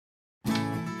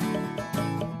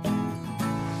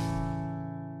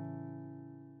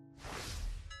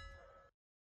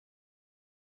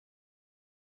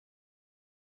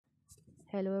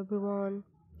Hello everyone,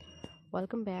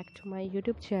 welcome back to my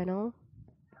YouTube channel.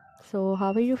 So,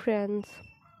 how are you, friends?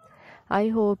 I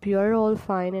hope you are all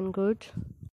fine and good.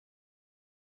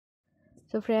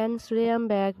 So, friends, today I'm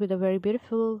back with a very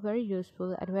beautiful, very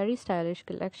useful, and very stylish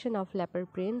collection of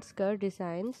leopard print skirt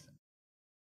designs.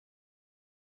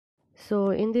 So,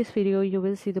 in this video, you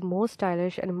will see the most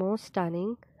stylish and most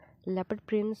stunning leopard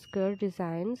print skirt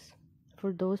designs.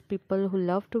 For those people who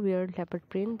love to wear leopard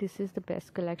print, this is the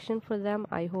best collection for them.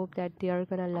 I hope that they are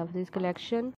gonna love this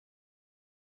collection.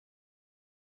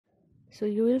 So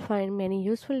you will find many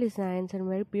useful designs and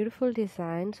very beautiful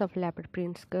designs of leopard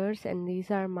print skirts, and these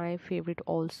are my favorite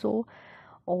also.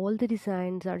 All the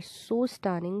designs are so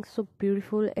stunning, so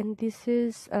beautiful, and this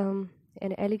is an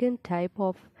elegant type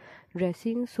of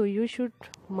dressing, so you should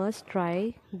must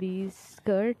try these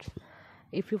skirts.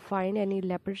 If you find any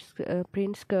leopard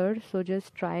print skirt, so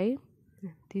just try.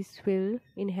 This will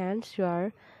enhance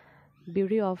your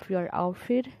beauty of your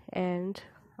outfit, and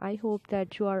I hope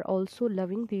that you are also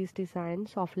loving these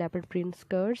designs of leopard print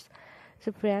skirts.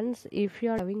 So friends, if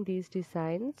you are loving these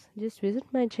designs, just visit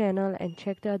my channel and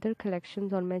check the other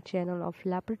collections on my channel of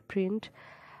leopard print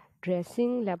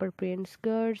dressing, leopard print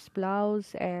skirts,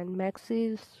 blouse and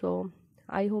maxis. So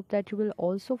I hope that you will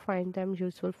also find them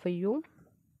useful for you.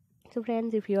 So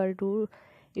friends, if you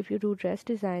do dress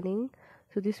designing,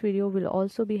 so this video will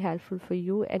also be helpful for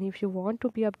you. And if you want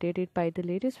to be updated by the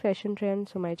latest fashion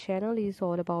trends, so my channel is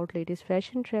all about latest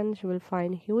fashion trends. You will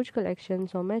find huge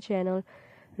collections on my channel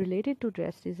related to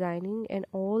dress designing, and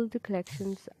all the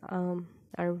collections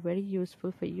are very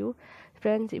useful for you.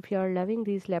 Friends, if you are loving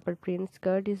these leopard print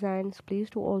skirt designs, please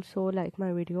do also like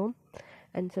my video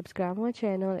and subscribe my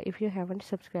channel if you haven't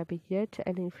subscribed it yet.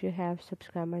 And if you have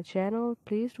subscribed my channel,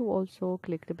 please do also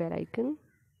click the bell icon.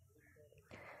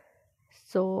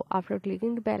 So after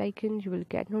clicking the bell icon, you will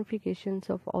get notifications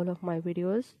of all of my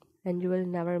videos, and you will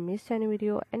never miss any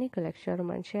video, any collection on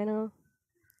my channel.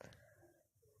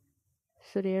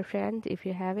 So dear friends, if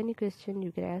you have any question,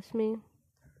 you can ask me.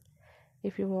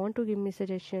 If you want to give me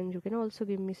suggestions, you can also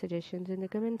give me suggestions in the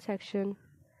comment section.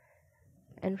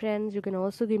 And friends, you can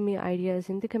also give me ideas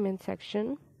in the comment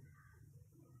section.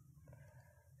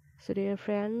 So dear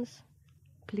friends,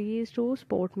 please do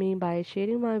support me by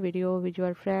sharing my video with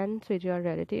your friends, with your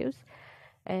relatives,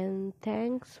 and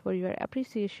thanks for your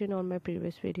appreciation on my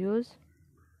previous videos.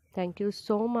 Thank you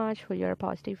so much for your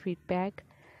positive feedback.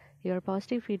 Your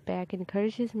positive feedback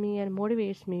encourages me and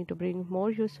motivates me to bring more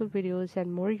useful videos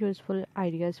and more useful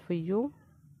ideas for you.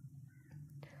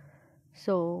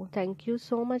 So thank you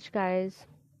so much guys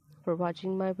for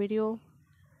watching my video.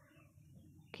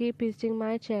 Keep visiting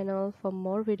my channel for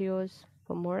more videos,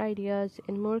 for more ideas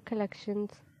and more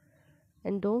collections.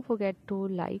 And don't forget to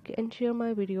like and share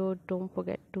my video. Don't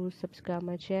forget to subscribe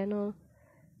my channel,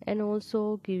 and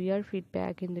also give your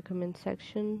feedback in the comment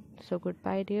section. So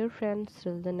goodbye dear friends,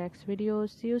 till the next video.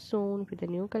 See you soon with a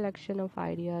new collection of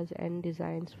ideas and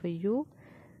designs for you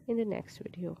in the next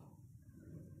video.